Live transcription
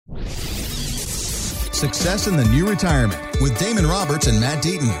Success in the New Retirement with Damon Roberts and Matt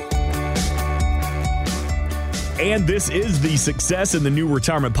Deaton. And this is the Success in the New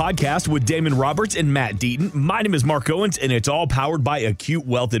Retirement podcast with Damon Roberts and Matt Deaton. My name is Mark Owens, and it's all powered by Acute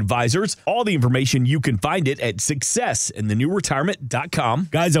Wealth Advisors. All the information, you can find it at successinthenewretirement.com.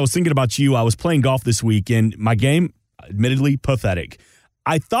 Guys, I was thinking about you. I was playing golf this week, and my game, admittedly, pathetic.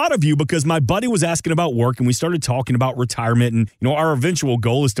 I thought of you because my buddy was asking about work, and we started talking about retirement. And, our eventual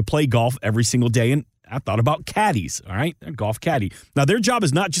goal is to play golf every single day. And I thought about caddies, all right? A golf caddy. Now, their job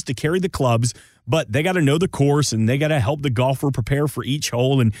is not just to carry the clubs, but they got to know the course, and they got to help the golfer prepare for each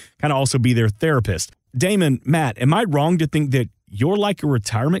hole and kind of also be their therapist. Damon, Matt, am I wrong to think that you're like a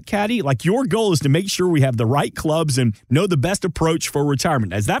retirement caddy? Like, your goal is to make sure we have the right clubs and know the best approach for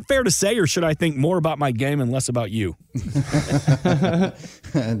retirement. Is that fair to say, or should I think more about my game and less about you?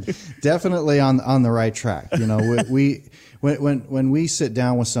 Definitely on the right track. When we sit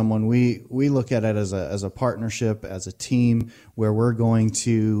down with someone, we look at it as a partnership, as a team, where we're going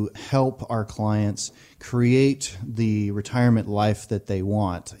to help our clients create the retirement life that they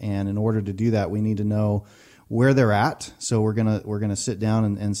want. And in order to do that, we need to know where they're at. So we're gonna sit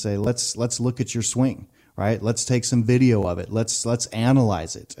down and say, let's look at your swing. Right? Let's take some video of it. Let's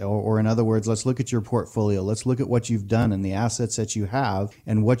analyze it. Or in other words, let's look at your portfolio. Let's look at what you've done and the assets that you have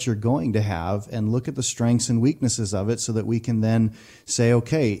and what you're going to have, and look at the strengths and weaknesses of it so that we can then say,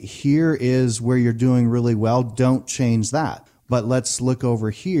 okay, here is where you're doing really well. Don't change that. But let's look over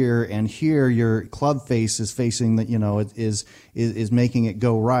here, and here your club face is facing that, it is making it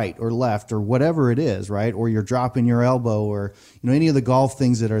go right or left or whatever it is, right? Or you're dropping your elbow, or, any of the golf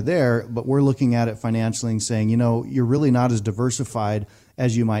things that are there, but we're looking at it financially and saying, you're really not as diversified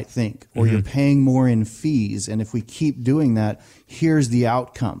as you might think, or you're paying more in fees. And if we keep doing that, here's the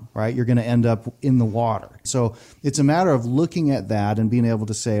outcome, right? You're going to end up in the water. So it's a matter of looking at that and being able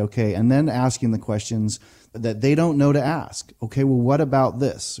to say, okay, and then asking the questions that they don't know to ask. Okay, well, what about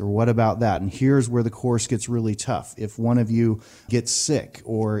this or what about that? And here's where the course gets really tough. If one of you gets sick,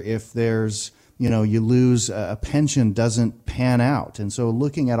 or if there's, you lose a pension doesn't pan out. And so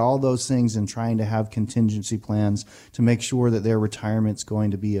looking at all those things and trying to have contingency plans to make sure that their retirement's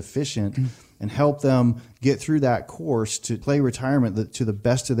going to be efficient and help them get through that course to play retirement to the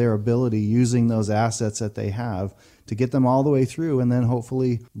best of their ability, using those assets that they have to get them all the way through, and then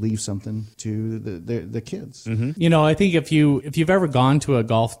hopefully leave something to the kids. I think if you've ever gone to a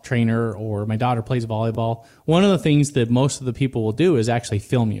golf trainer, or my daughter plays volleyball, one of the things that most of the people will do is actually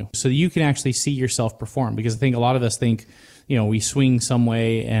film you so that you can actually see yourself perform. Because I think a lot of us think, we swing some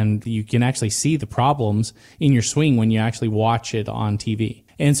way, and you can actually see the problems in your swing when you actually watch it on TV.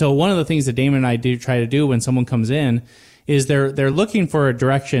 And so one of the things that Damon and I do try to do when someone comes in is they're looking for a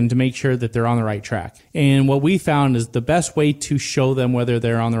direction to make sure that they're on the right track. And what we found is the best way to show them whether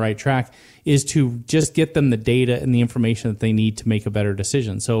they're on the right track is to just get them the data and the information that they need to make a better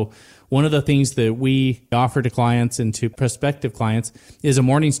decision. So one of the things that we offer to clients and to prospective clients is a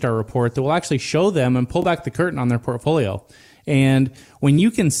Morningstar report that will actually show them and pull back the curtain on their portfolio. And when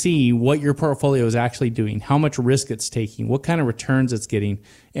you can see what your portfolio is actually doing, how much risk it's taking, what kind of returns it's getting,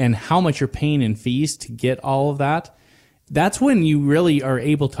 and how much you're paying in fees to get all of that, that's when you really are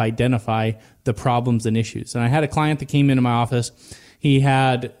able to identify the problems and issues. And I had a client that came into my office. He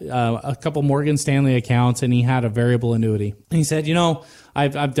had a couple Morgan Stanley accounts, and he had a variable annuity. And he said,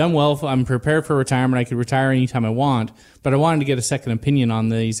 I've done well. I'm prepared for retirement. I could retire anytime I want, but I wanted to get a second opinion on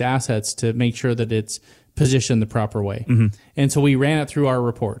these assets to make sure that it's positioned the proper way. And so we ran it through our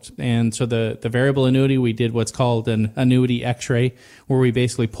report. And so the variable annuity, we did what's called an annuity x-ray, where we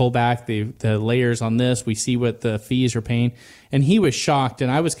basically pull back the layers on this. We see what the fees are paying. And he was shocked,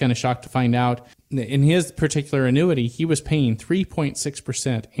 and I was kind of shocked to find out in his particular annuity, he was paying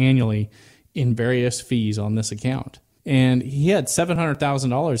 3.6% annually in various fees on this account. And he had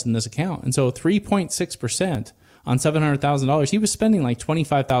 $700,000 in this account. And so 3.6% on $700,000, he was spending like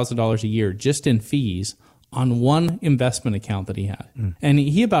 $25,000 a year just in fees on one investment account that he had. And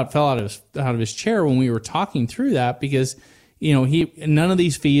he about fell out of his chair when we were talking through that, because none of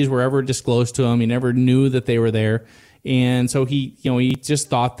these fees were ever disclosed to him. He never knew that they were there. And so he just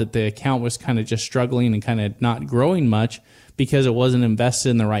thought that the account was kind of just struggling and kind of not growing much because it wasn't invested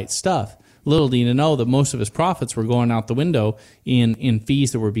in the right stuff. Little did he know that most of his profits were going out the window in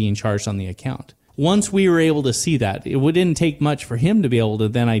fees that were being charged on the account. Once we were able to see that, it didn't take much for him to be able to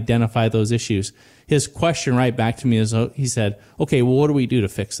then identify those issues. His question right back to me is, he said, okay, well, what do we do to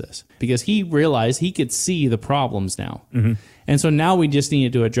fix this? Because he realized he could see the problems now. And so now we just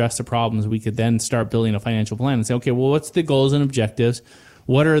needed to address the problems. We could then start building a financial plan and say, okay, well, what's the goals and objectives?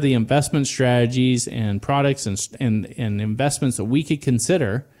 What are the investment strategies and products and investments that we could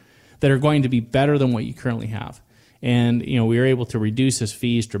consider that are going to be better than what you currently have. And, we were able to reduce his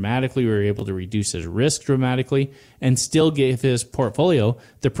fees dramatically. We were able to reduce his risk dramatically and still give his portfolio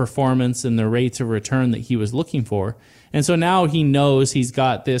the performance and the rates of return that he was looking for. And so now he knows he's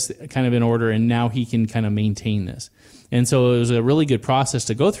got this kind of in order, and now he can kind of maintain this. And so it was a really good process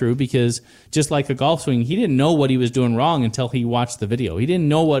to go through, because just like a golf swing, he didn't know what he was doing wrong until he watched the video. He didn't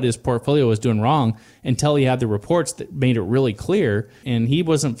know what his portfolio was doing wrong until he had the reports that made it really clear. And he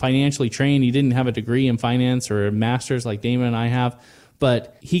wasn't financially trained. He didn't have a degree in finance or a master's like Damon and I have,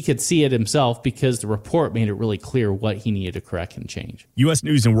 but he could see it himself because the report made it really clear what he needed to correct and change. U.S.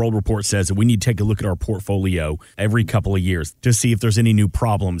 News and World Report says that we need to take a look at our portfolio every couple of years to see if there's any new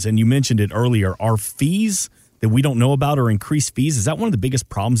problems. And you mentioned it earlier, our fees that we don't know about, or increased fees, is that one of the biggest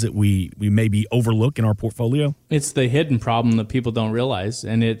problems that we maybe overlook in our portfolio? It's the hidden problem that people don't realize,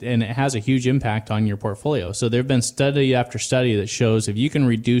 and it has a huge impact on your portfolio. So there have been study after study that shows if you can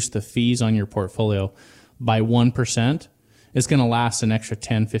reduce the fees on your portfolio by 1%, it's going to last an extra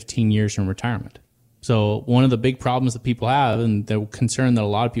 10, 15 years in retirement. So one of the big problems that people have, and the concern that a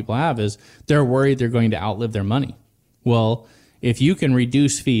lot of people have, is they're worried they're going to outlive their money. Well, if you can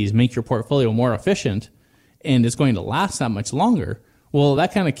reduce fees, make your portfolio more efficient, and it's going to last that much longer, well,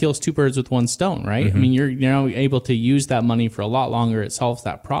 that kind of kills two birds with one stone, right? Mm-hmm. I mean, you're now able to use that money for a lot longer. It solves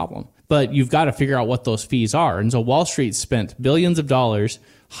that problem. But you've got to figure out what those fees are. And so Wall Street spent billions of dollars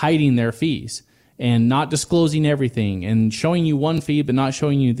hiding their fees and not disclosing everything and showing you one fee, but not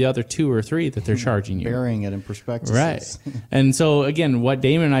showing you the other two or three that they're charging you. Burying it in prospectuses. Right. And so, again, what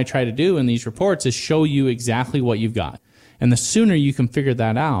Damon and I try to do in these reports is show you exactly what you've got. And the sooner you can figure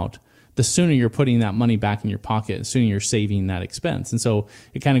that out, the sooner you're putting that money back in your pocket, the sooner you're saving that expense. And so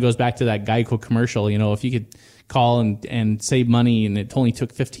it kind of goes back to that Geico commercial. If you could call and save money and it only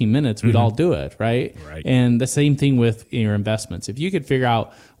took 15 minutes, we'd all do it, right? And the same thing with your investments. If you could figure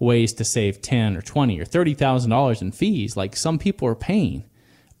out ways to save $10 or $20 or $30,000 in fees, like some people are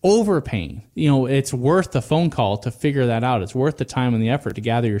overpaying, it's worth the phone call to figure that out. It's worth the time and the effort to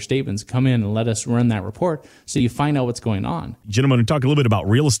gather your statements, come in and let us run that report so you find out what's going on. Gentlemen, we talk a little bit about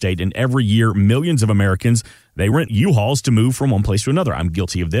real estate, and every year millions of Americans, they rent U-Hauls to move from one place to another. I'm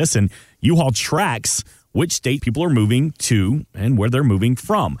guilty of this, and U-Haul tracks which state people are moving to and where they're moving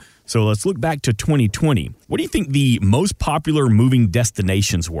from. So let's look back to 2020. What do you think the most popular moving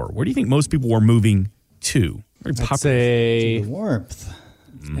destinations were? Where do you think most people were moving to? I'd say the warmth.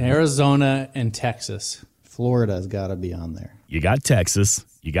 Arizona and Texas. Florida's got to be on there. You got Texas,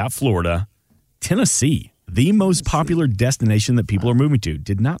 you got Florida, Tennessee, the most popular destination that people are moving to.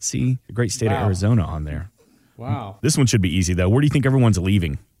 Did not see the great state of Arizona on there. Wow. This one should be easy, though. Where do you think everyone's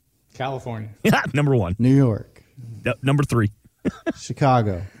leaving? California. Yeah, number one. New York. Number three.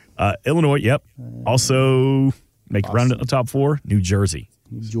 Chicago. Illinois, yep. Also, make it round at the top four, New Jersey.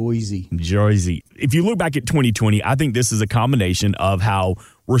 Jersey. If you look back at 2020, I think this is a combination of how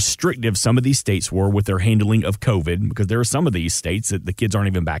restrictive some of these states were with their handling of COVID, because there are some of these states that the kids aren't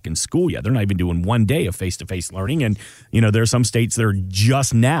even back in school yet. They're not even doing one day of face-to-face learning. And, there are some states that are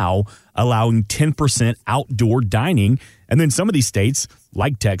just now allowing 10% outdoor dining. And then some of these states,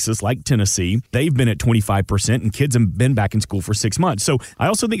 like Texas, like Tennessee, they've been at 25%, and kids have been back in school for 6 months. So I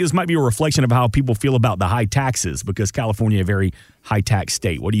also think this might be a reflection of how people feel about the high taxes, because California is a very high-tax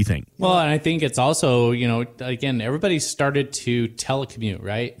state. What do you think? Well, and I think it's also, again, everybody started to telecommute,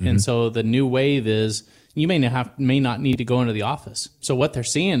 right? Mm-hmm. And so the new wave is you may not need to go into the office. So what they're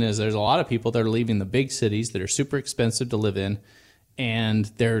seeing is there's a lot of people that are leaving the big cities that are super expensive to live in, and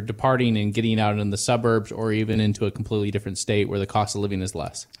they're departing and getting out in the suburbs or even into a completely different state where the cost of living is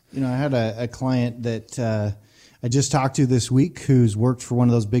less. I had a client that I just talked to this week who's worked for one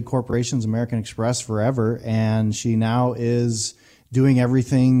of those big corporations, American Express, forever, and she now is doing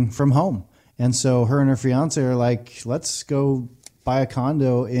everything from home. And so her and her fiance are like, let's go buy a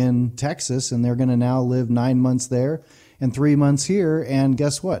condo in Texas, and they're going to now live 9 months there and 3 months here. And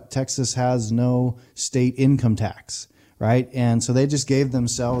guess what? Texas has no state income tax. Right. And so they just gave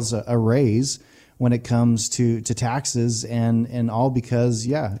themselves a raise when it comes to taxes, and all because,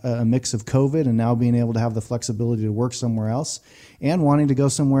 a mix of COVID and now being able to have the flexibility to work somewhere else and wanting to go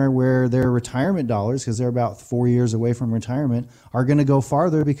somewhere where their retirement dollars, because they're about 4 years away from retirement, are going to go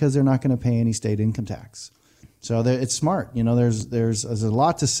farther because they're not going to pay any state income tax. So it's smart. There's a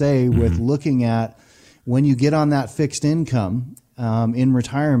lot to say with looking at when you get on that fixed income in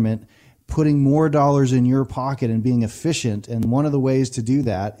retirement, putting more dollars in your pocket and being efficient. And one of the ways to do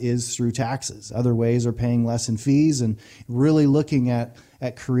that is through taxes. Other ways are paying less in fees and really looking at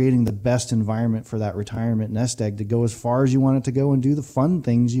creating the best environment for that retirement nest egg to go as far as you want it to go and do the fun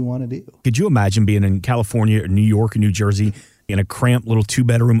things you want to do. Could you imagine being in California or New York or New Jersey, in a cramped little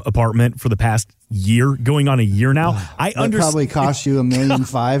 2-bedroom apartment for the past year, going on a year now. That probably cost you $1.5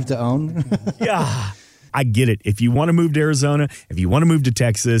 million to own. Yeah. I get it. If you want to move to Arizona, if you want to move to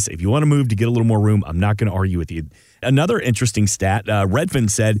Texas, if you want to move to get a little more room, I'm not going to argue with you. Another interesting stat, Redfin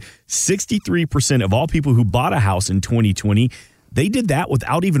said 63% of all people who bought a house in 2020, they did that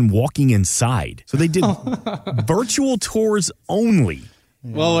without even walking inside. So they did virtual tours only.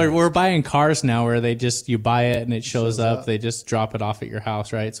 Yeah. Well, we're buying cars now where you buy it and it shows up. They just drop it off at your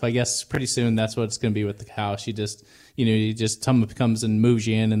house, right? So I guess pretty soon that's what it's going to be with the house. Someone comes and moves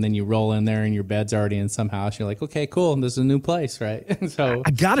you in, and then you roll in there and your bed's already in some house. You're like, okay, cool. This is a new place, right? So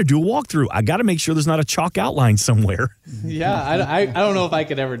I got to do a walkthrough. I got to make sure there's not a chalk outline somewhere. Yeah, I don't know if I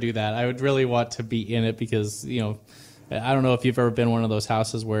could ever do that. I would really want to be in it because, I don't know if you've ever been one of those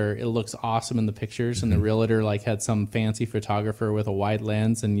houses where it looks awesome in the pictures and the realtor had some fancy photographer with a wide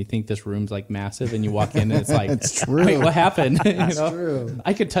lens and you think this room's massive and you walk in and it's like, it's true. Wait, what happened? It's true.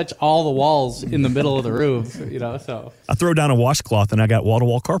 I could touch all the walls in the middle of the room, so. I throw down a washcloth and I got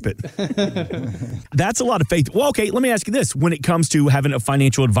wall-to-wall carpet. That's a lot of faith. Well, okay, let me ask you this. When it comes to having a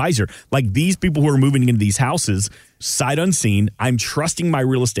financial advisor, like these people who are moving into these houses, sight unseen, I'm trusting my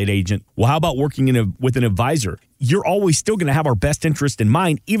real estate agent. Well, how about working with an advisor? You're always still going to have our best interest in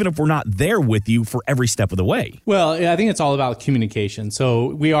mind, even if we're not there with you for every step of the way. Well, I think it's all about communication.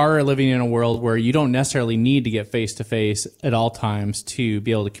 So we are living in a world where you don't necessarily need to get face-to-face at all times to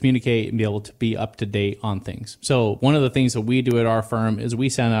be able to communicate and be able to be up to date on things. So one of the things that we do at our firm is we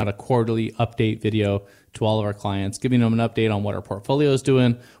send out a quarterly update video to all of our clients, giving them an update on what our portfolio is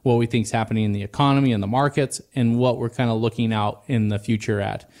doing, what we think is happening in the economy and the markets, and what we're kind of looking out in the future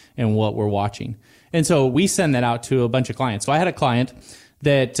at and what we're watching. And so we send that out to a bunch of clients. So I had a client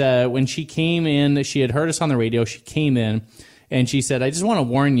that when she came in, she had heard us on the radio. She came in and she said, I just want to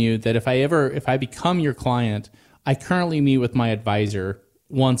warn you that if I become your client, I currently meet with my advisor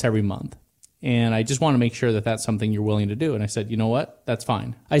once every month. And I just want to make sure that that's something you're willing to do. And I said, you know what? That's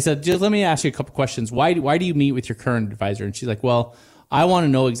fine. I said, just let me ask you a couple questions. Why do you meet with your current advisor? And she's like, well, I want to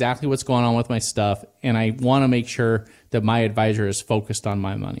know exactly what's going on with my stuff. And I want to make sure that my advisor is focused on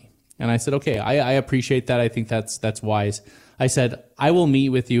my money. And I said, okay, I appreciate that. I think that's wise. I said, I will meet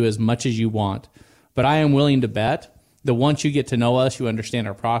with you as much as you want, but I am willing to bet that once you get to know us, you understand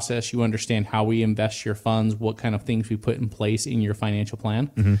our process, you understand how we invest your funds, what kind of things we put in place in your financial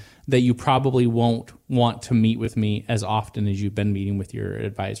plan, that you probably won't want to meet with me as often as you've been meeting with your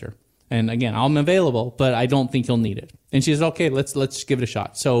advisor. And again, I'm available, but I don't think you'll need it. And she said, okay, let's give it a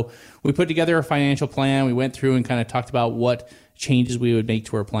shot. So we put together a financial plan. We went through and kind of talked about what changes we would make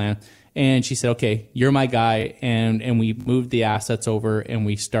to our plan. And she said, okay, you're my guy. And we moved the assets over and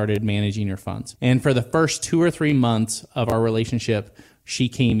we started managing your funds. And for the first 2 or 3 months of our relationship, she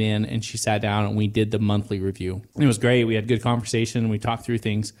came in and she sat down and we did the monthly review. And it was great. We had good conversation and we talked through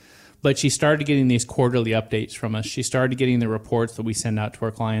things. But she started getting these quarterly updates from us. She started getting the reports that we send out to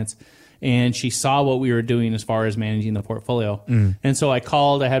our clients. And she saw what we were doing as far as managing the portfolio. And so I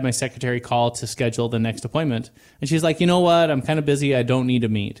had my secretary call to schedule the next appointment. And she's like, you know what? I'm kind of busy. I don't need to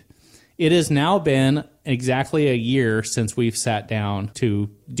meet. It has now been exactly a year since we've sat down to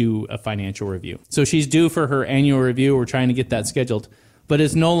do a financial review. So she's due for her annual review. We're trying to get that scheduled, but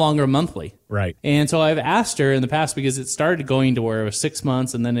it's no longer monthly. Right. And so I've asked her in the past, because it started going to where it was 6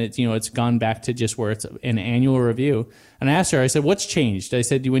 months and then it's gone back to just where it's an annual review. And I asked her, I said, what's changed? I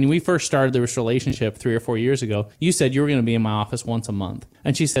said, when we first started this relationship 3 or 4 years ago, you said you were going to be in my office once a month.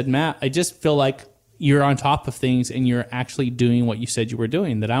 And she said, Matt, I just feel like you're on top of things and you're actually doing what you said you were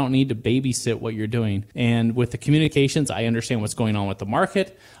doing, that I don't need to babysit what you're doing. And with the communications, I understand what's going on with the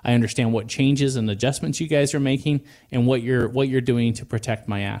market. I understand what changes and adjustments you guys are making and what you're doing to protect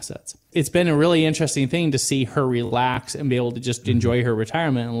my assets. It's been a really interesting thing to see her relax and be able to just enjoy her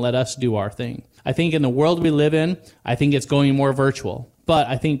retirement and let us do our thing. I think in the world we live in, I think it's going more virtual. But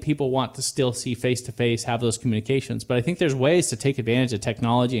I think people want to still see face-to-face, have those communications. But I think there's ways to take advantage of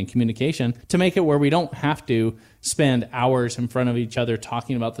technology and communication to make it where we don't have to spend hours in front of each other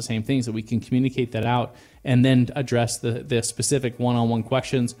talking about the same things, that we can communicate that out and then address the specific one-on-one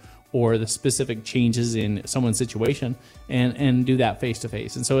questions or the specific changes in someone's situation and do that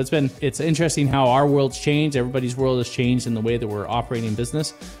face-to-face. And so it's interesting how our world's changed. Everybody's world has changed in the way that we're operating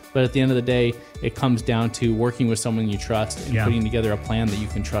business. But at the end of the day, it comes down to working with someone you trust and putting together a plan that you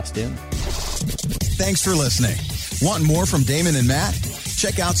can trust in. Thanks for listening. Want more from Damon and Matt?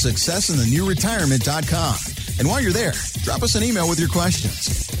 Check out successinthenewretirement.com. And while you're there, drop us an email with your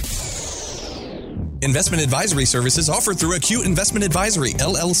questions. Investment advisory services offered through Acute Investment Advisory,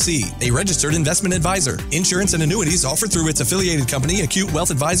 LLC, a registered investment advisor. Insurance and annuities offered through its affiliated company, Acute Wealth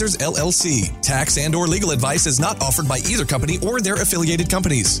Advisors, LLC. Tax and or legal advice is not offered by either company or their affiliated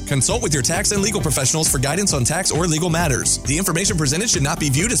companies. Consult with your tax and legal professionals for guidance on tax or legal matters. The information presented should not be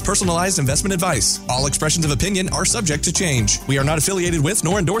viewed as personalized investment advice. All expressions of opinion are subject to change. We are not affiliated with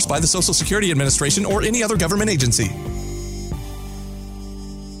nor endorsed by the Social Security Administration or any other government agency.